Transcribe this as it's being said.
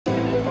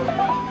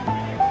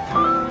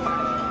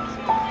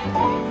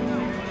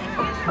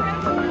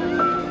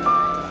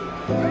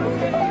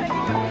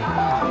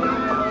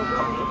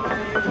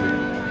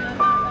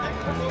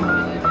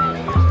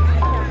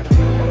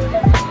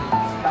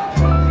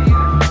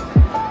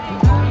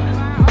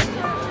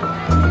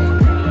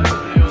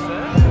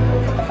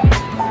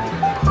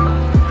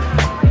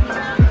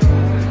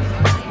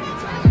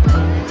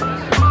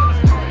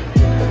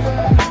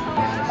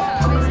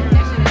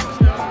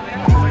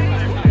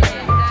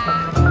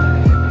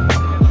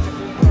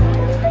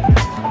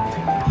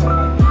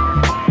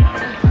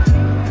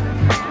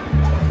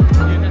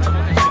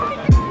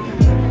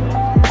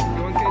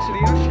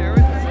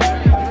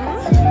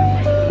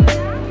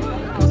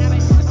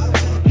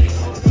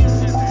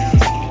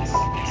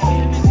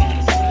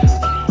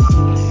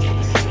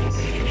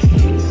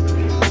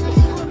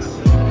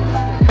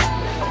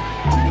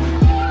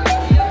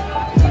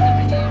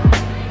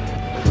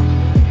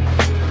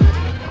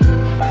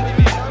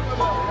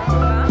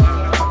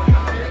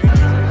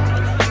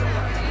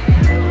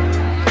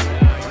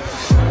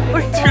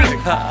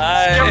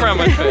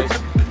my face.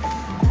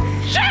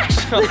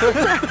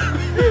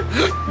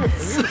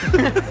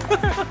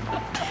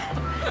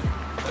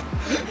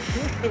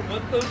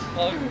 What the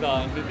fuck,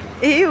 Don?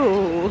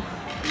 Ew.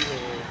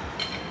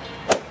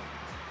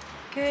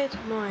 Good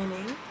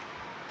morning.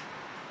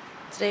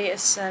 Today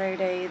is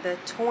Saturday, the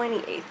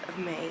 28th of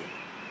May.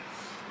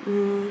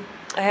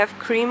 I have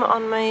cream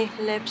on my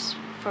lips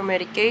for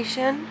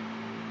medication,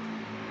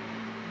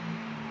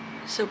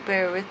 so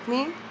bear with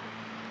me.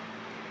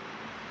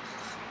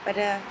 But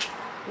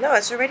no,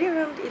 it's already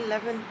around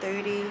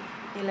 11:30,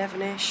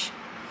 11ish.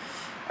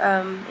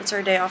 It's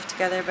our day off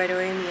together, by the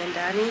way, me and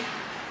Danny.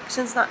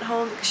 Since not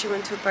home because she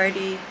went to a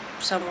party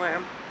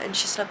somewhere and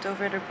she slept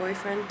over at her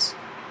boyfriend's.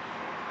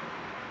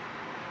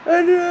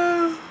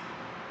 And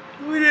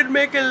we didn't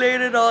make it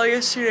late at all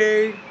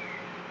yesterday.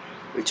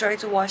 We tried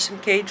to watch some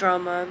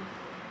K-drama.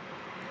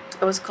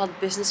 It was called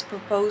Business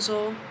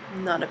Proposal.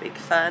 Not a big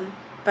fan,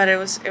 but it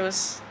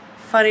was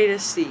funny to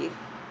see.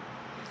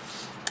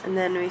 And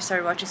then we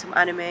started watching some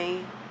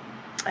anime.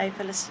 I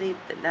fell asleep,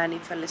 then Danny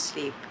fell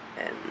asleep,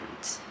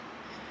 and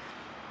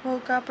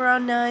woke up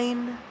around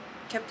 9.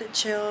 Kept it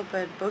chill,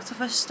 but both of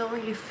us don't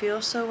really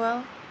feel so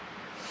well.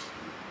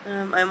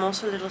 I'm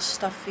also a little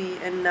stuffy,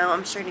 and now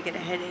I'm starting to get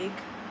a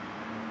headache.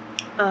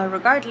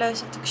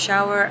 Regardless, I took a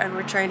shower, and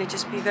we're trying to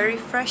just be very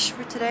fresh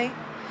for today.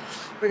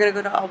 We're gonna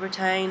go to Albert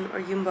Heijn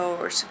or Jumbo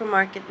or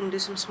supermarket and do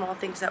some small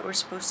things that we're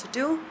supposed to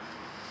do.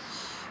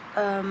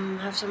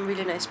 Have some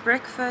really nice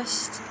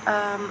breakfast.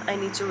 I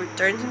need to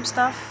return some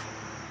stuff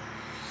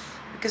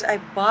because I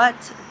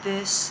bought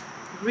this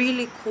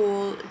really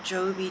cool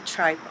Joby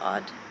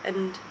tripod,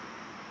 and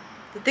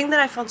the thing that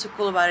I found so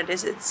cool about it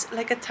is it's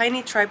like a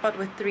tiny tripod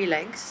with 3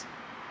 legs,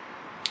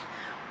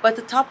 but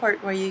the top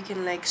part where you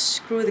can like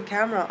screw the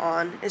camera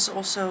on is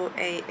also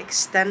a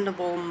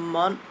extendable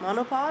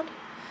monopod.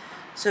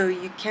 So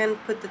you can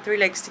put the 3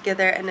 legs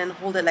together and then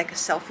hold it like a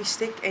selfie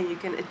stick, and you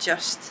can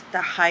adjust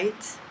the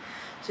height.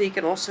 So you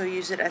can also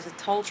use it as a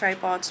tall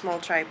tripod, small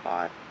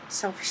tripod,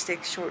 selfie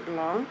stick, short and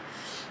long.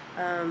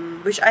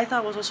 Which I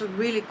thought was also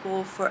really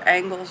cool for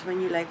angles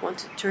when you like want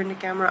to turn the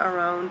camera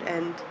around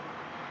and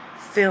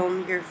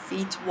film your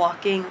feet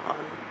walking on,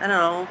 I don't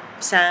know,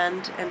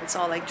 sand, and it's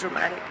all like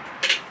dramatic.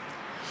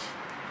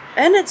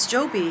 And it's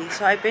Joby,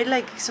 so I paid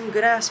like some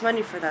good ass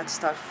money for that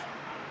stuff.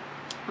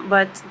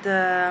 But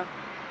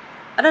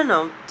I don't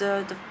know,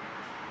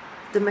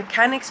 the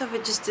mechanics of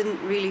it just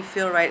didn't really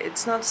feel right.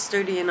 It's not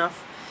sturdy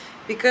enough,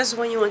 because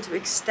when you want to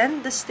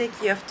extend the stick,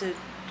 you have to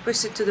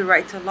twist it to the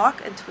right to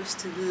lock and twist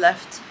to the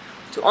left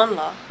to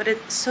unlock. But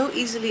it so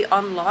easily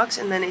unlocks,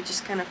 and then it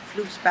just kind of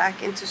floops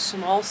back into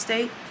small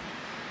state.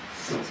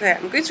 So yeah,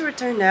 I'm going to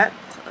return that.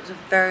 That was a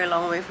very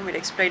long way for me to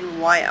explain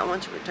why I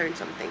want to return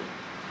something.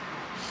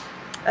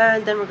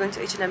 And then we're going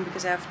to H&M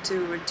because I have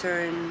to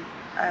return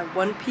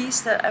one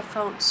piece that I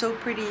found so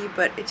pretty,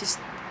 but it just,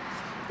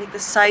 like, the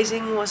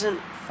sizing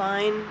wasn't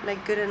fine,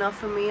 like good enough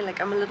for me. Like,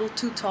 I'm a little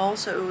too tall,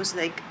 so it was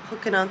like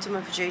hooking onto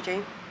my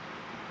vajayjay.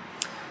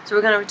 So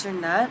we're gonna return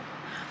that.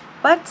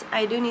 But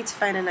I do need to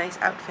find a nice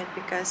outfit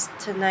because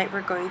tonight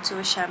we're going to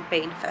a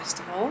champagne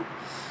festival.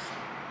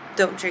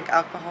 Don't drink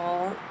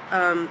alcohol,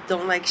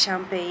 don't like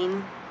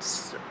champagne.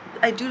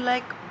 I do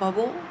like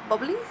bubbly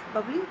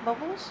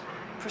bubbles,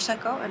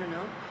 prosecco, I don't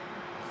know.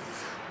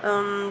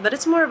 But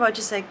it's more about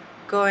just like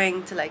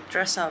going to like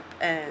dress up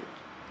and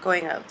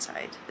going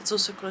outside. It's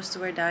also close to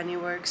where Danny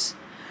works.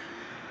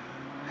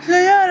 So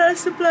yeah,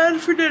 that's the plan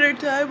for dinner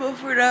time. But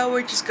for now,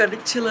 we're just gonna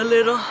chill a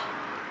little.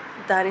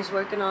 Danny's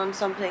working on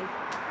something.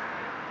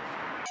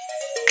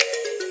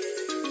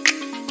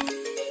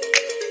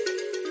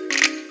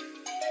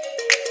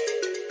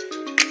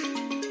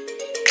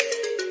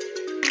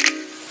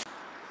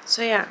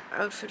 So yeah,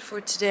 outfit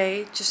for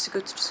today, just to go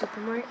to the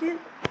supermarket.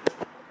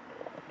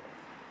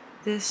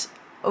 This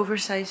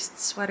oversized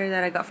sweater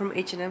that I got from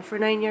H&M for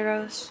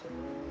 €9.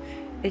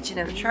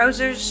 H&M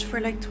trousers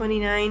for like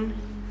 29.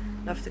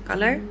 Love the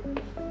color.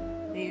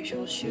 The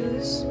usual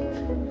shoes.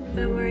 And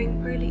I'm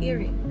wearing pearly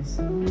earrings.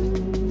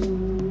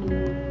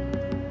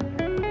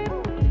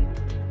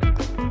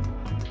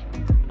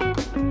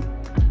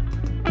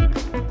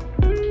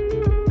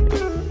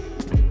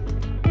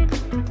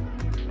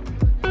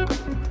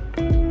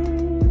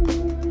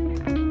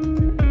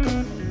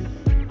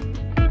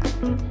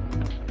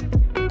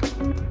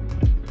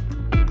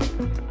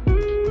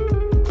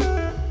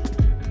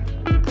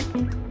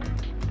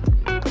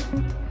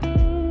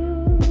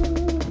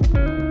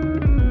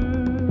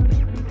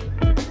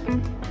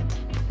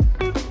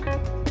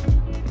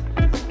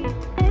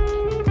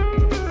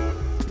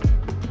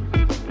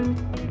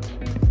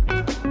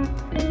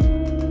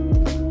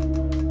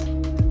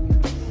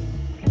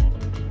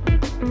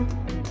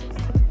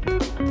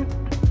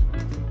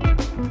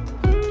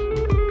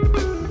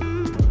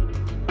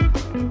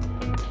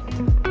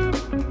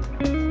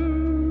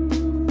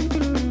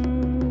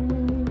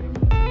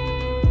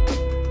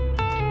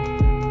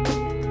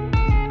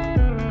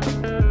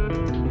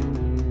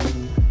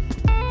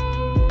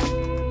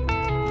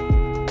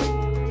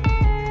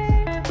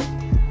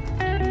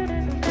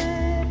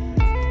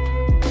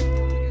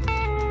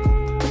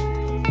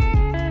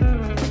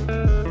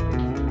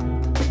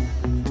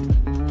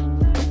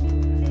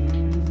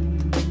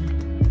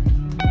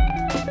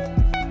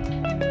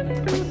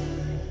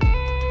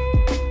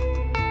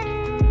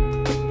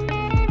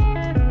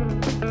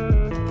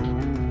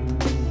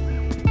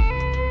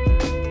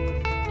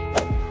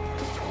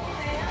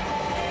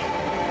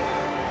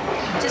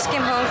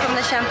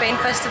 Champagne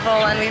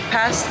Festival and we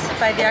passed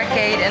by the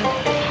arcade and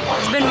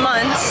it's been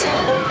months.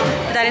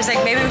 But Daddy's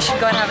like, maybe we should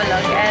go and have a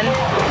look. And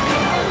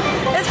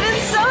it's been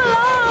so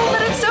long,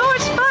 but it's so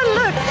much fun.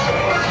 Look.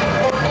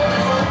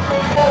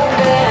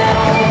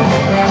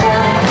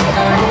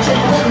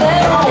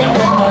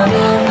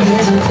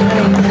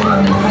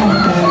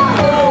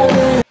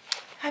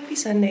 Happy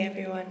Sunday,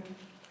 everyone.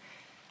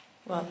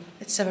 Well,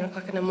 it's 7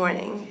 o'clock in the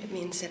morning. It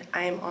means that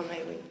I am on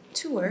my way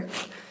to work.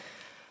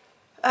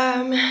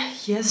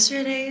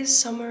 Yesterday's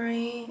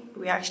summary,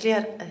 we actually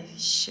had a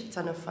shit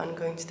ton of fun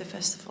going to the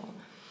festival.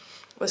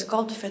 It was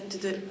called Fête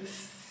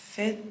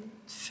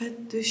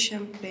du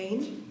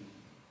Champagne,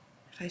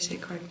 if I say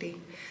it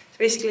correctly. It's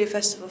basically a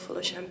festival full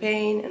of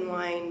champagne and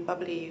wine,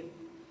 bubbly,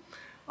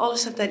 all the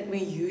stuff that we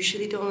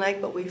usually don't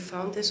like, but we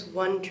found this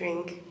one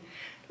drink.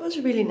 It was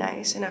really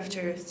nice, and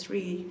after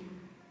 3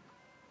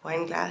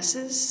 wine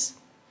glasses,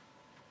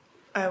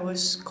 I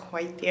was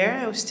quite there.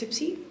 I was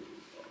tipsy.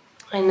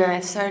 And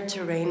it started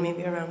to rain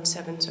maybe around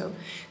 7, so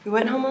we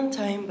went home on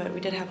time, but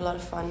we did have a lot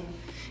of fun.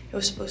 It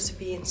was supposed to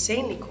be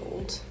insanely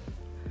cold,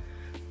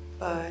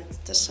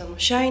 but the sun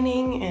was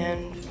shining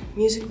and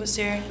music was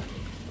there.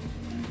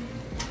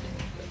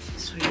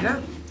 So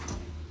yeah.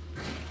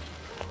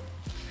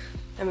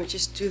 Let me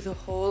just do the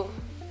whole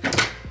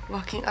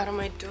walking out of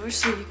my door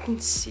so you can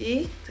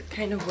see the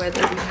kind of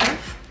weather we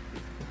have.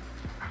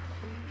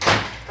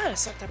 Oh,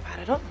 it's not that bad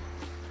at all.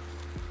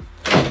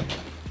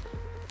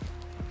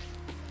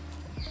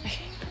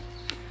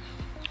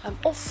 I'm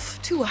off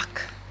to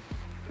work.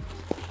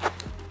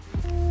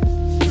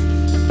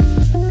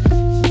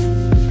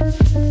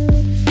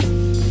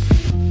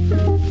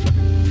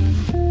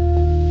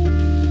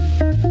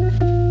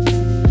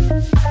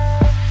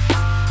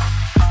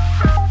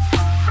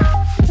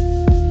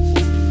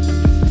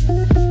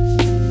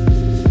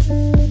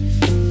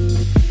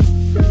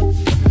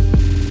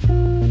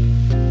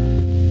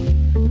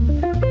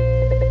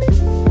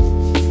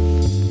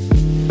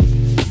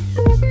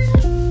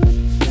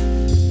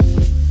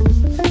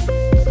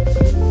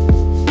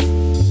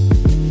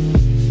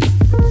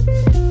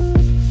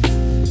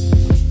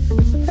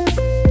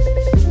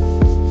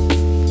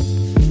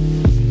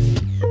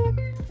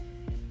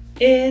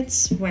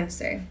 It's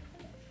Wednesday.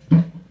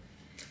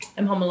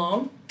 I'm home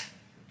alone.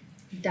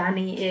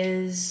 Danny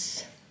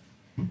is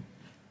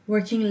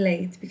working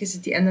late because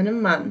it's the end of the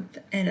month,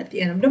 and at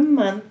the end of the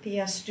month he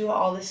has to do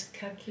all this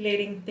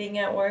calculating thing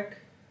at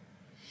work.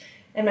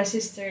 And my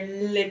sister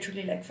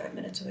literally like 5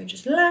 minutes away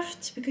just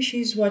left because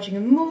she's watching a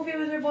movie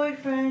with her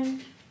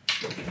boyfriend.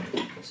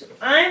 So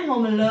I'm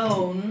home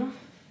alone.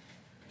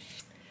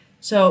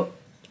 So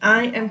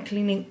I am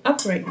cleaning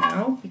up right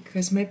now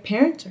because my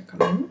parents are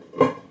coming.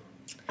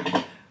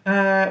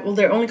 Well,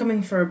 they're only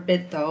coming for a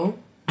bit though,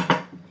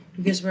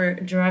 because we're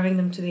driving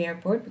them to the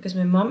airport because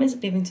my mom is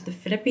leaving to the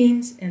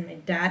Philippines and my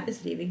dad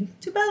is leaving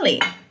to Bali.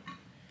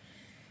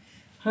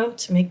 Hope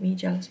to make me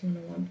jealous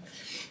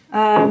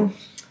 101.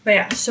 But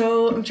yeah,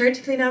 so I'm trying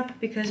to clean up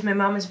because my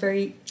mom is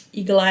very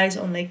eagle eyes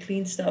on like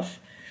clean stuff.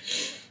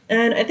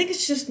 And I think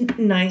it's just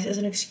nice as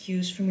an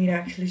excuse for me to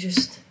actually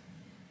just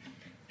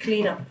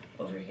clean up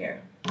over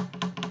here.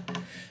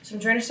 So I'm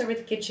trying to start with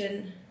the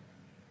kitchen.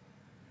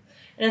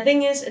 And the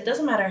thing is, it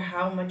doesn't matter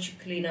how much you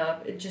clean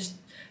up, it just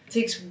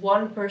takes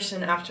one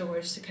person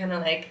afterwards to kind of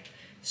like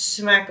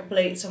smack a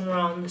plate somewhere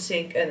on the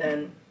sink and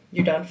then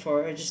you're done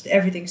for. Just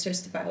everything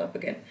starts to pile up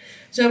again.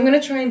 So I'm going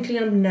to try and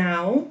clean up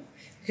now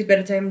because by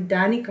the time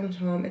Danny comes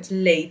home, it's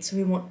late, so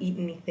we won't eat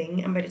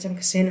anything. And by the time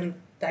Kasin and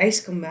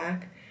Thijs come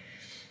back,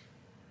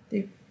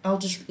 I'll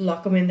just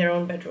lock them in their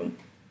own bedroom.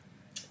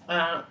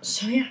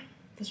 So yeah,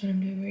 that's what I'm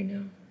doing right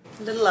now.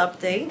 A little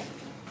update.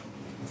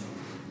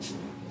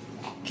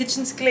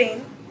 Kitchen's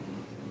clean.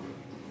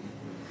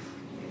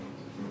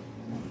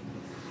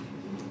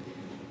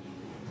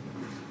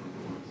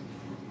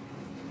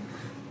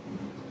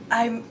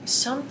 I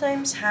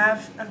sometimes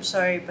have, I'm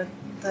sorry, but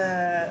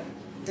the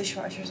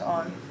dishwasher's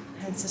on,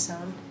 hence the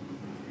sound.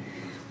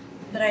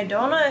 But I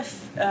don't know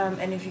if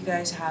any of you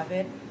guys have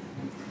it.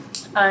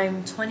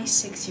 I'm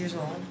 26 years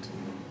old.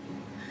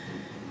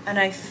 And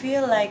I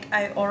feel like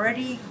I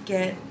already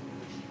get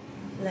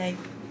like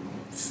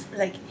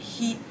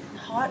heat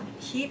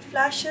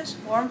flashes,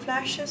 warm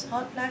flashes,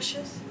 hot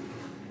flashes.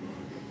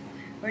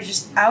 Or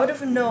just out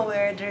of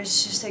nowhere,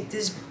 there's just like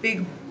this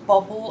big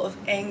bubble of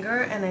anger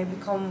and I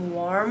become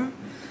warm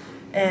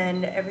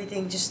and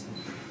everything just...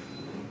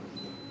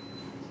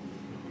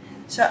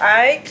 So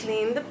I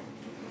cleaned the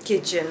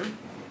kitchen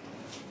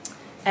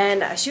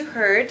and as you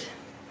heard,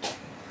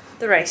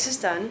 the rice is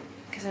done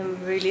because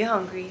I'm really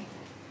hungry.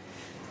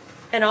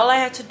 And all I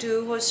had to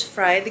do was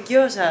fry the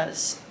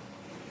gyozas.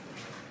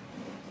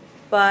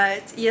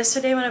 But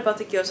yesterday when I bought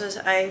the gyozas,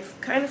 I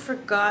kind of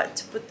forgot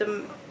to put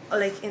them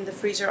like in the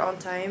freezer on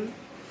time.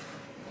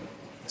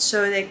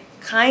 So they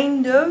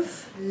kind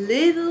of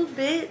little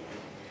bit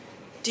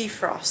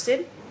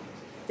defrosted.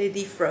 They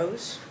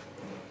defroze.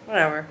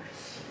 Whatever.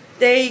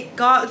 They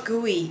got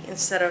gooey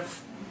instead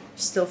of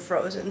still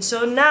frozen.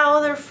 So now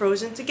they're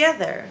frozen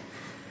together.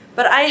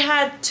 But I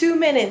had 2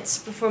 minutes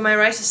before my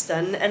rice is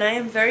done, and I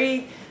am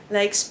very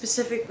like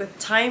specific with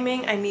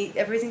timing. I need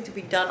everything to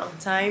be done on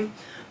time.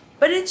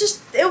 But it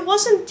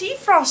wasn't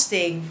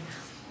defrosting.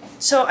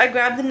 So I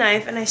grabbed the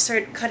knife and I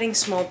started cutting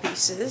small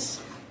pieces.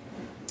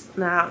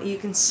 Now you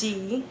can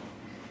see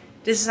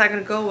this is not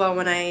gonna go well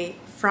when I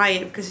fry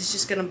it because it's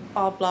just gonna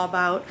all blob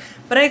out.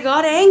 But I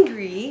got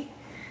angry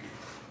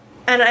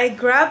and I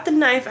grabbed the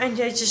knife and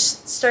I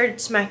just started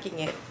smacking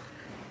it.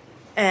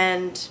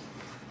 And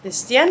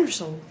this is the end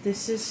result.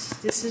 This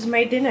is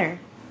my dinner.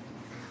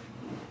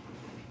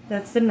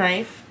 That's the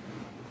knife.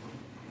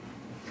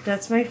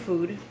 That's my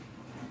food.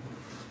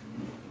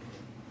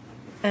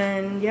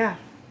 And yeah.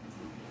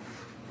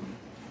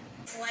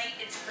 It's light,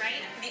 it's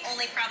bright. The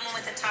only problem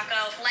with a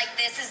taco like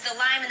this is the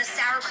lime and the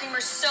sour cream are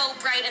so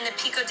bright, and the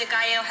pico de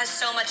gallo has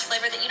so much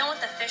flavor that you don't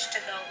want the fish to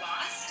go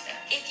lost.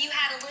 If you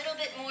had a little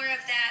bit more of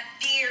that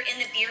beer in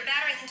the beer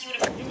batter, I think you would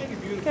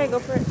have... Okay, go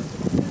for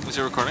it. Was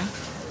it recording?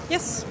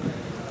 Yes.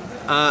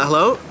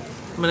 Hello,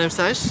 my name's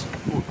Thijs.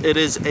 It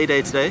is a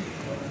day today.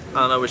 I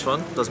don't know which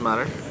one, doesn't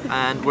matter.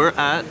 And we're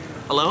at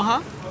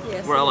Aloha?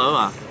 Yes. We're at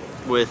Aloha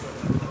with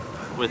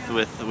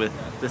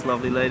this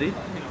lovely lady.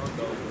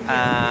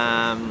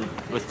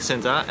 With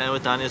Jacinta and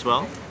with Danny as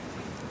well.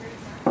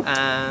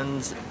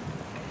 And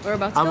we're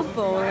about to go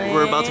bowling.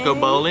 We're about to go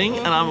bowling,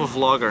 and I'm a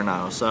vlogger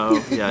now,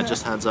 so yeah,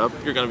 just heads up.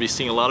 You're gonna be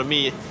seeing a lot of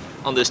me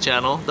on this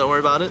channel. Don't worry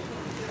about it.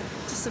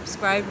 Just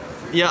subscribe.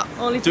 Yeah,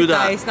 only for do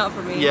that. Thijs, not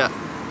for me. Yeah,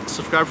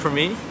 subscribe for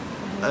me.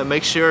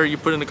 Make sure you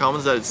put in the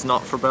comments that it's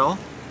not for Belle.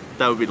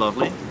 That would be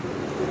lovely.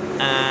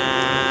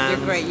 And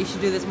you're great. You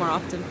should do this more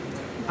often.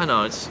 I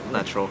know, it's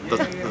natural.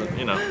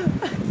 You know,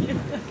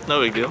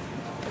 no big deal.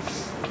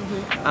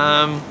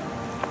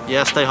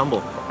 Yeah, stay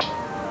humble.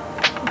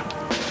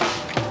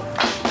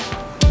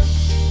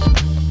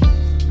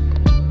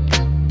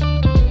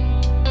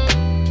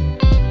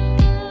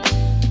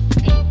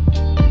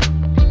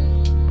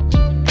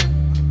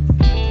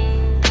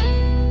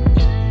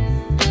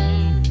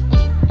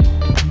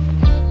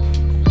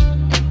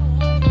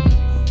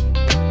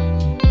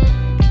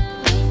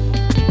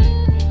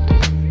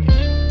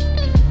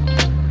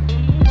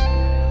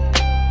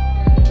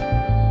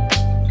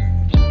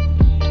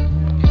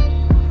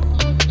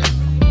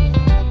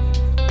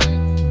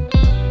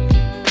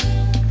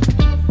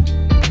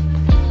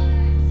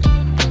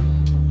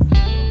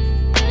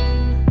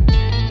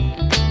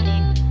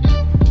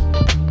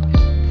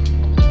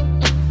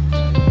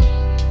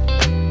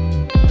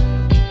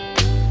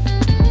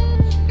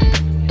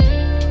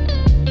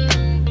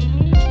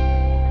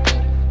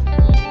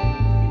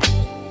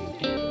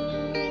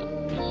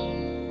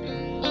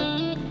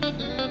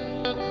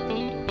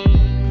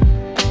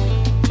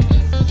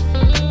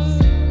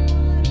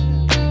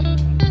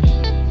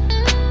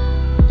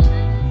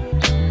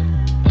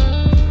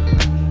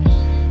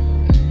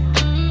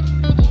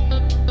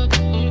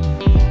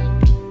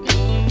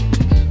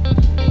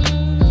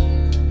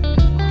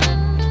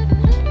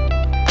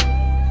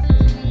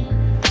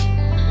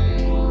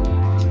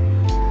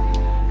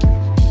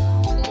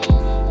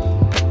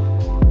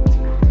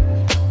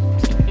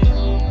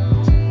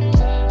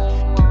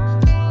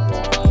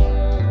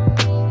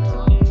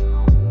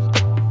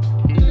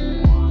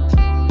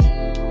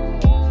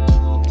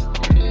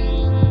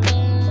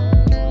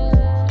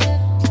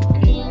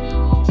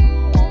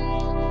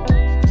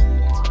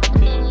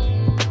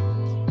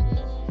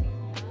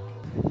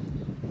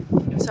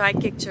 So I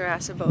kicked your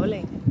ass at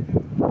bowling.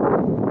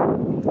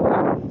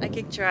 I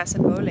kicked your ass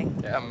at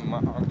bowling. Yeah, my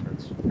arm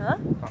hurts. Huh?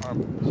 My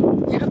arm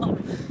hurts. Your arm.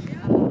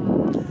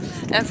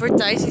 And for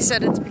Thijs, he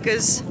said it's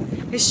because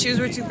his shoes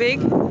were too big.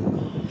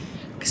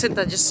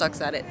 Casinta just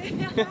sucks at it.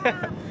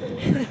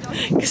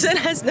 Casinta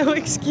has no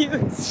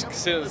excuse.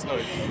 Casinta's no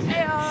excuse.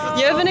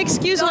 You have an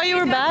excuse why you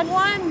were bad?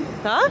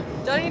 Huh?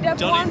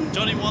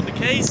 Johnny won the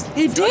case.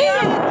 He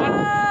did!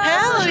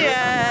 Hell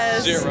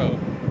yes! 0.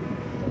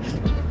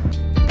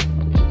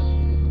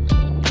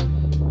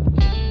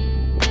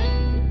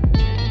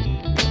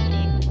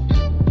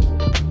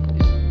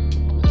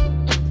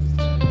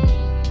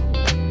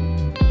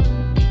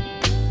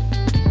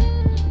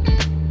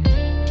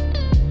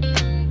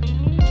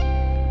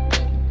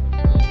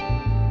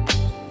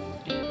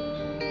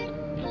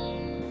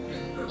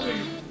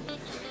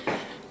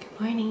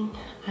 Morning.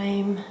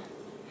 I'm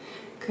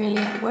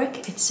currently at work.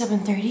 It's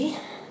 7:30.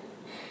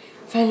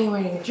 Finally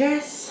wearing a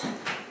dress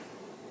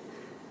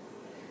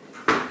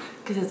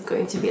because it's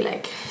going to be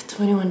like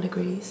 21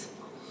 degrees.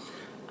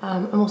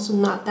 I'm also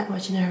not that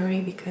much in a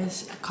hurry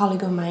because a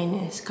colleague of mine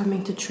is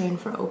coming to train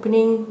for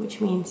opening,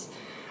 which means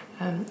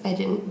I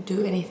didn't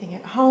do anything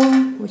at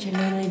home, which I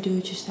normally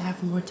do just to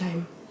have more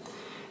time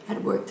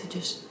at work to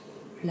just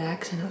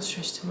relax and not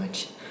stress too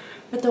much.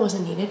 But that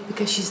wasn't needed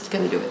because she's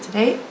gonna do it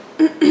today.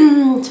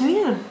 So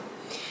yeah,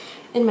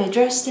 in my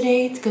dress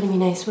today. It's gonna be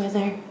nice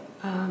weather.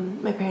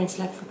 My parents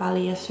left for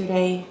Bali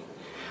yesterday.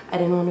 I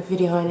didn't want to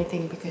video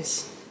anything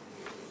because,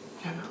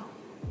 I don't know,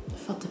 it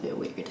felt a bit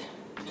weird.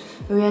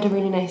 But we had a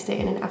really nice day,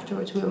 and then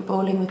afterwards we went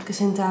bowling with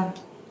Casinta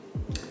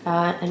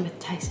and with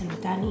Thijs and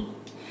with Danny.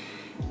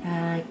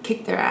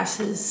 kicked their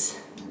asses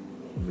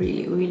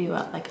really, really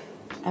well. Like,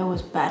 I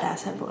was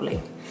badass at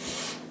bowling.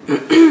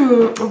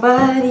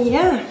 But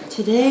yeah,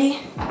 today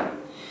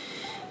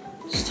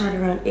start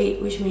around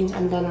 8, which means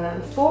I'm done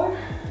around 4.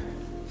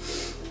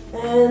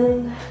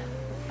 And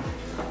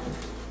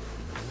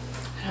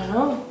I don't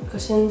know,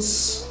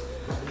 cousin's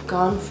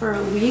gone for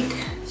a week,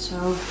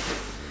 so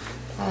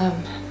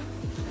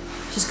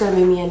just gonna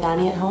be me and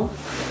Danny at home.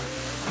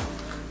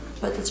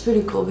 But it's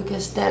pretty cool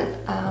because then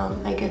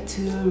I get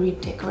to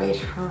redecorate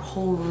her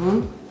whole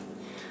room.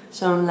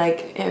 So I'm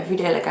like, every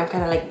day, like I'm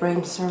kind of like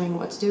brainstorming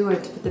what to do, where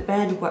to put the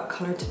bed, what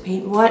color to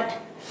paint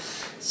what.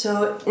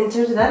 So in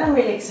terms of that, I'm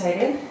really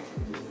excited.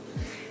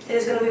 It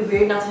is gonna be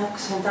weird not to have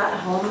Cassandra at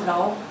home at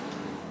all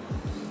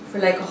for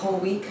like a whole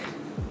week.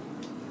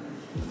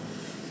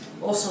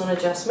 Also an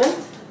adjustment.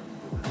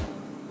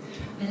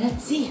 But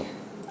let's see.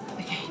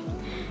 Okay,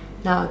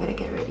 now I gotta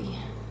get ready.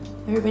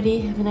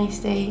 Everybody have a nice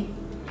day.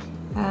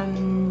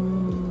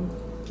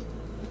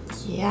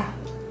 Yeah,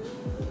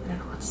 I don't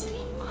know what to say.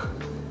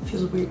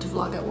 Feels weird to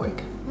vlog at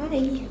work.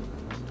 Bye.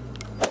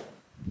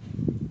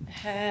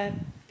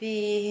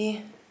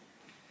 Happy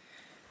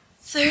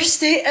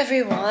Thursday,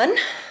 everyone.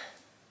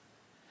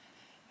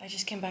 I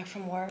just came back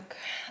from work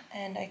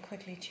and I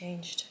quickly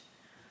changed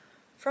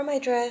from my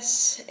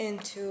dress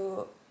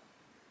into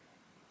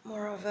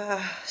more of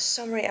a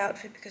summery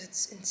outfit because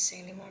it's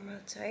insanely warm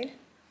outside.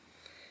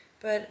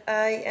 But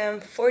I am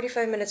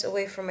 45 minutes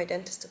away from my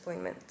dentist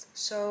appointment,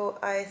 so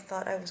I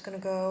thought I was gonna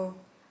go,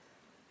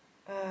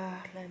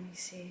 let me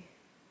see,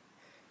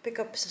 pick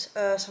up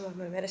some of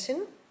my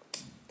medicine.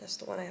 That's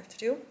the one I have to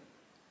do,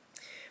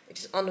 which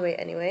is on the way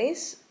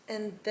anyways.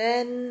 And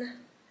then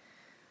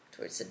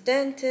towards the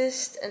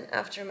dentist, and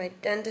after my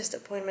dentist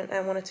appointment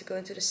I wanted to go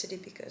into the city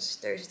because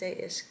Thursday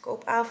is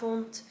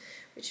koopavond,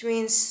 which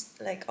means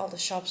like all the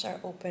shops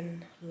are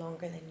open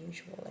longer than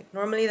usual. Like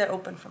normally they're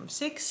open from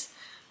 6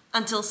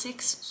 until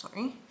 6,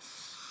 sorry.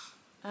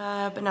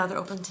 But now they're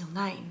open till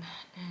 9,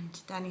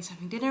 and Danny's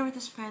having dinner with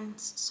his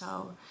friends,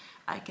 so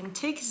I can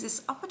take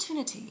this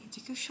opportunity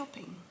to go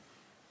shopping.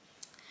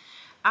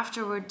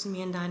 Afterwards,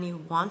 me and Danny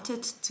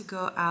wanted to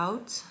go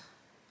out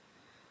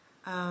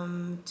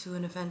to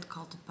an event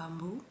called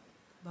Bamboo,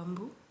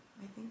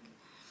 I think.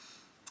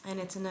 And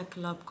it's in a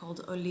club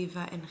called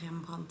Oliva in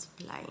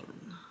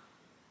Rembrandtplein.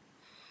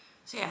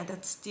 So yeah,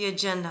 that's the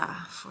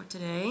agenda for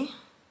today.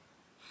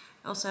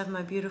 I also have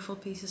my beautiful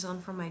pieces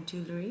on for my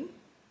jewelry.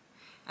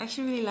 I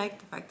actually really like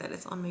the fact that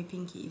it's on my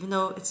pinky, even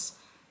though it's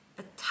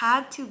a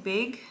tad too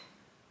big.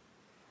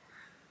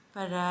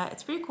 But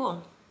it's pretty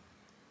cool.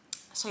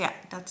 So yeah,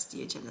 that's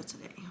the agenda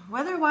today.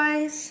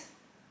 Weather-wise,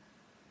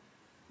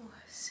 oh,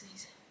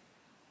 sneeze.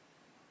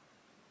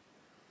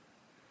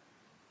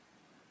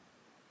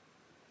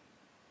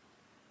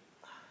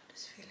 Oh,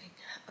 this feeling.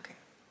 Okay.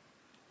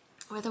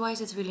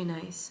 Weather-wise, it's really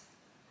nice.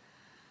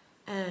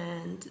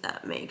 And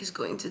that makes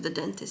going to the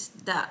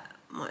dentist that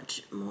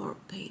much more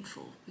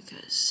painful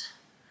because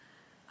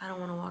I don't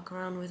want to walk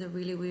around with a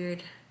really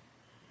weird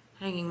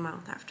hanging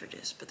mouth after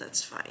this, but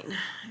that's fine.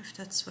 If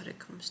that's what it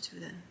comes to,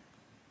 then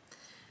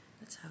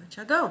that's how it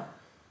shall go.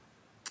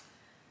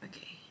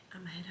 Okay,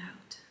 I'm gonna head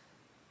out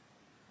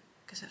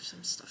because I have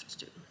some stuff to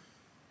do.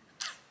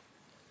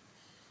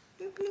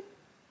 Bloop,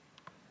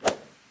 bloop.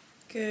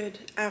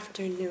 Good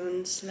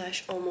afternoon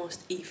 /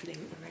 almost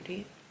evening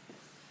already.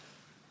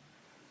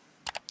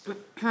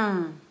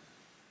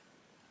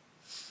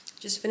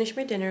 Just finished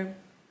my dinner.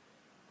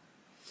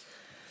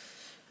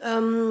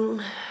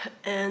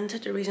 And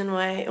the reason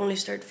why I only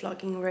start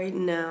vlogging right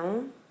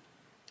now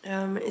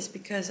is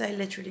because I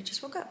literally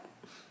just woke up.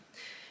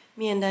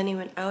 Me and Danny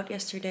went out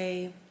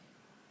yesterday.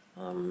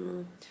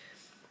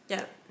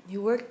 Yeah, he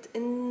worked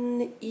in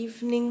the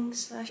evening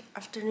 /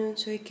 afternoon,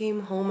 so he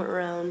came home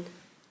around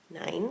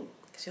 9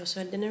 because he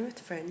also had dinner with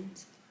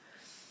friends.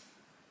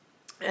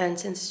 And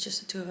since it's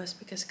just the 2 of us,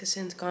 because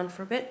Cassin's gone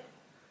for a bit,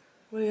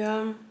 we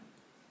yeah,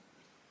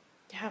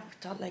 we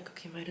thought like,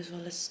 okay, might as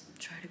well let's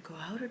try to go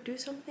out or do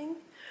something.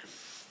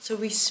 So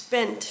we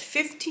spent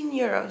 15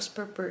 euros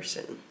per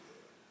person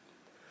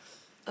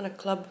on a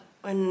club,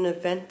 on an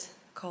event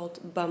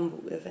called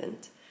Bamboo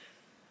event.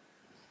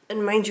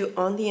 And mind you,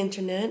 on the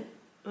internet,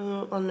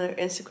 on their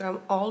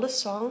Instagram, all the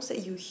songs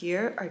that you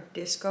hear are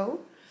disco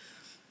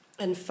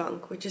and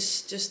funk, which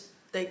is just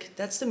like,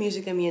 that's the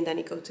music that me and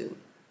Danny go to.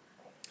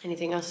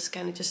 Anything else is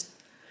kind of just,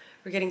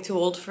 we're getting too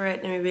old for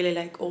it, and we really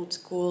like old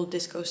school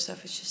disco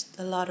stuff. It's just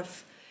a lot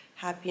of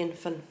happy and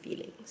fun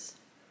feelings.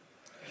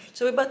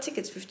 So we bought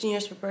tickets, 15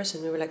 euros per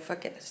person. We were like,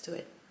 fuck it, let's do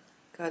it.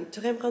 Got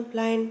to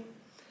Rembrandtplein,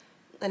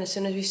 and as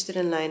soon as we stood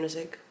in line, I was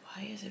like,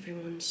 why is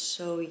everyone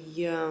so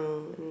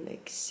young and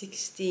like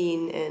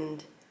 16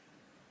 and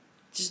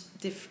just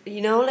different,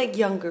 you know, like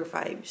younger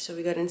vibes. So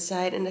we got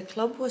inside, and the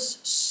club was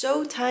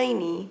so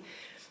tiny,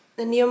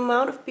 and the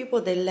amount of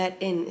people they let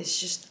in is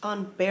just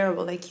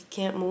unbearable. Like, you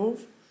can't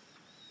move.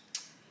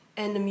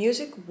 And the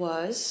music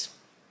was,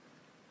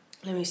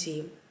 let me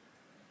see,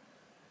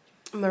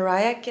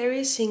 Mariah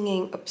Carey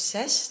singing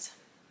Obsessed,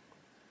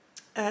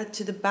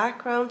 to the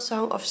background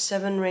song of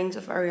 7 Rings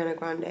of Ariana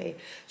Grande.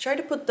 Try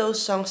to put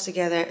those songs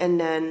together and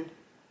then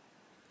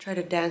try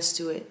to dance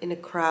to it in a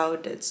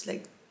crowd that's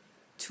like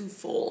too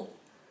full.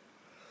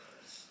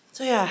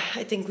 So yeah,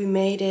 I think we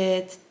made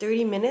it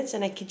 30 minutes,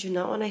 and I kid you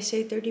not when I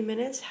say 30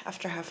 minutes.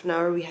 After half an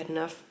hour we had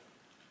enough.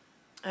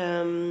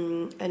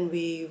 And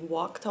we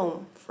walked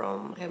home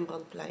from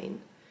Rembrandtplein,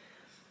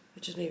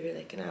 which was maybe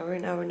like an hour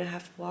and a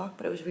half walk,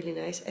 but it was really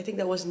nice. I think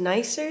that was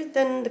nicer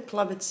than the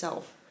club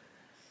itself.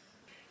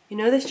 You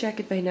know this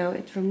jacket by now,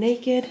 it's from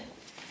Naked.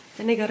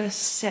 Then I got a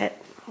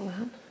set, hold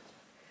on.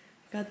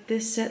 Got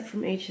this set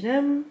from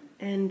H&M,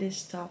 and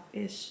this top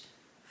is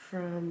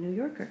from New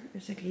Yorker.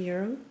 It's like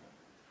 €1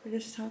 for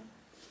this top.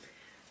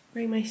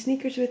 Wearing my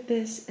sneakers with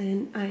this,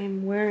 and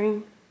I'm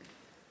wearing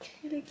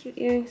really cute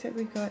earrings that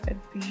we got at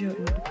Bijou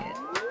in Phuket.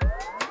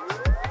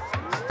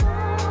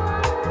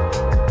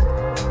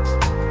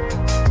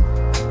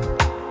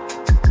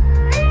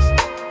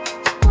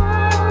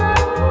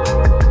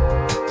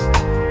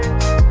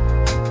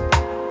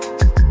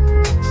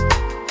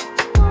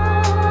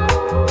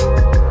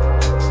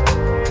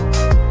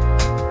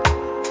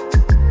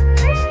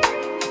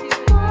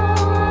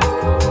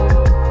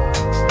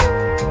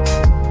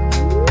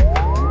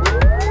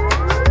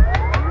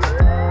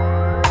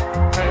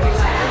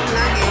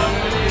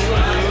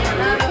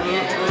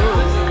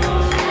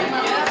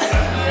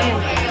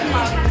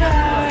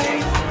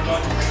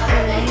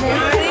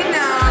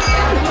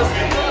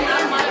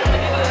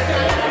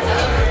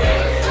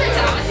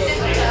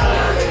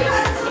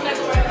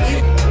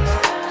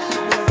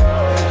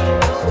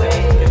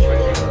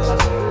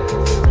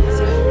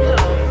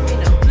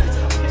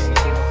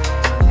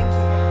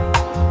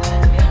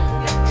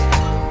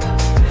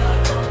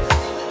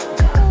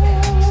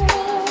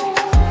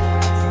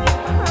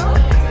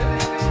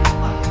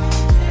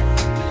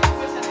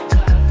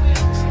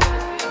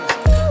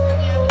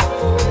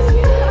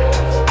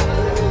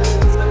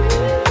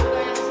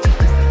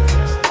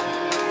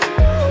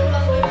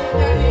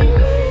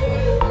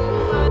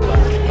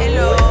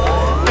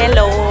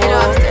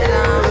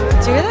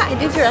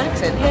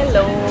 Accent.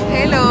 Hello.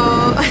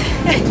 Hello.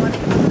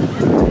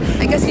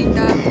 I guess we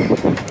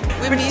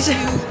miss you.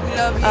 We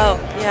love you. Oh,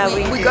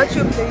 yeah, we got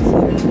you a place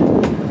here.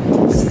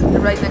 It's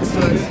right next to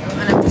us.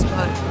 An empty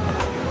spot.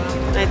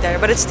 Right there,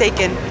 but it's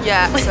taken.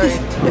 Yeah,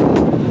 sorry.